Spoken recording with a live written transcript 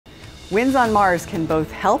Winds on Mars can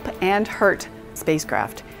both help and hurt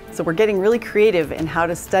spacecraft. So we're getting really creative in how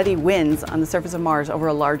to study winds on the surface of Mars over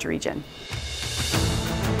a large region.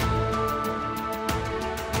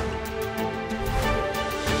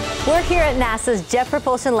 We're here at NASA's Jet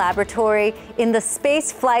Propulsion Laboratory in the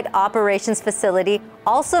Space Flight Operations Facility,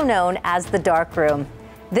 also known as the Dark Room.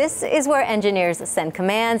 This is where engineers send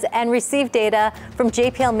commands and receive data from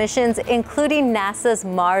JPL missions, including NASA's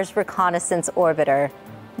Mars Reconnaissance orbiter.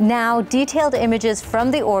 Now, detailed images from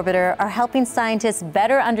the orbiter are helping scientists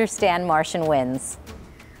better understand Martian winds.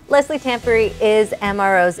 Leslie Tamppari is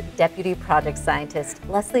MRO's Deputy Project Scientist.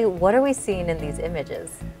 Leslie, what are we seeing in these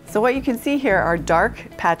images? So what you can see here are dark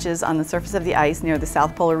patches on the surface of the ice near the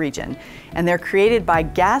South Polar region. And they're created by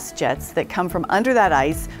gas jets that come from under that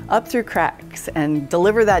ice up through cracks and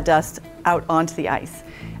deliver that dust out onto the ice.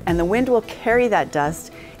 And the wind will carry that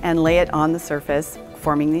dust and lay it on the surface,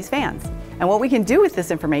 forming these fans. And what we can do with this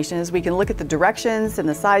information is we can look at the directions and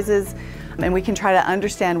the sizes, and we can try to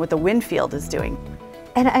understand what the wind field is doing.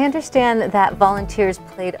 And I understand that volunteers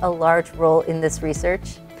played a large role in this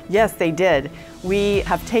research. Yes, they did. We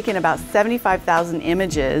have taken about 75,000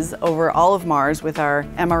 images over all of Mars with our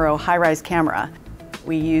MRO HiRISE camera.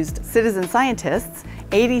 We used citizen scientists,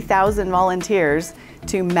 80,000 volunteers,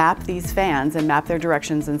 to map these fans and map their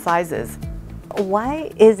directions and sizes. Why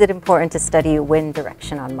is it important to study wind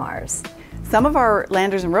direction on Mars? Some of our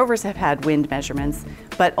landers and rovers have had wind measurements,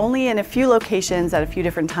 but only in a few locations at a few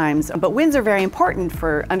different times. But winds are very important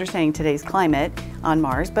for understanding today's climate on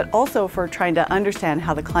Mars, but also for trying to understand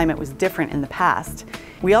how the climate was different in the past.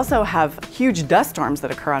 We also have huge dust storms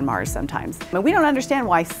that occur on Mars sometimes. But we don't understand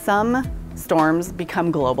why some storms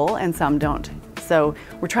become global and some don't. So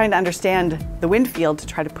we're trying to understand the wind field to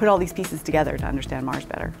try to put all these pieces together to understand Mars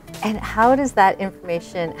better. And how does that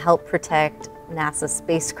information help protect NASA's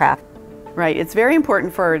spacecraft? Right, it's very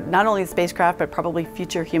important for not only the spacecraft, but probably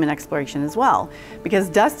future human exploration as well. Because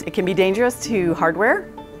dust, it can be dangerous to hardware.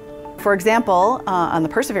 For example, on the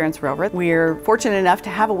Perseverance rover, we're fortunate enough to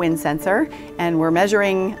have a wind sensor, and we're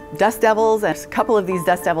measuring dust devils. And a couple of these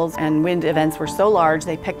dust devils and wind events were so large,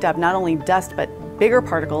 they picked up not only dust, but bigger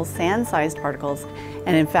particles, sand-sized particles.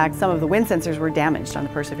 And in fact, some of the wind sensors were damaged on the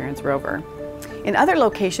Perseverance rover. In other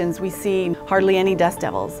locations, we see hardly any dust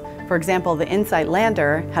devils. For example, the InSight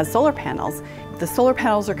lander has solar panels. The solar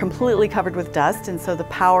panels are completely covered with dust, and so the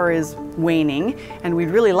power is waning, and we'd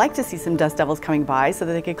really like to see some dust devils coming by so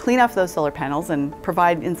that they could clean off those solar panels and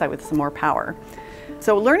provide InSight with some more power.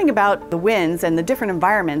 So learning about the winds and the different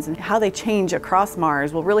environments and how they change across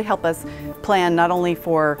Mars will really help us plan not only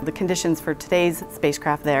for the conditions for today's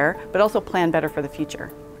spacecraft there, but also plan better for the future.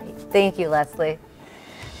 Thank you, Leslie.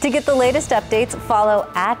 To get the latest updates, follow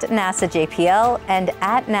 @NASA-JPL and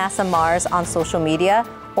 @NASA-Mars on social media,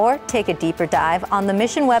 or take a deeper dive on the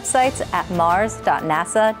mission websites at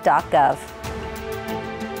mars.nasa.gov.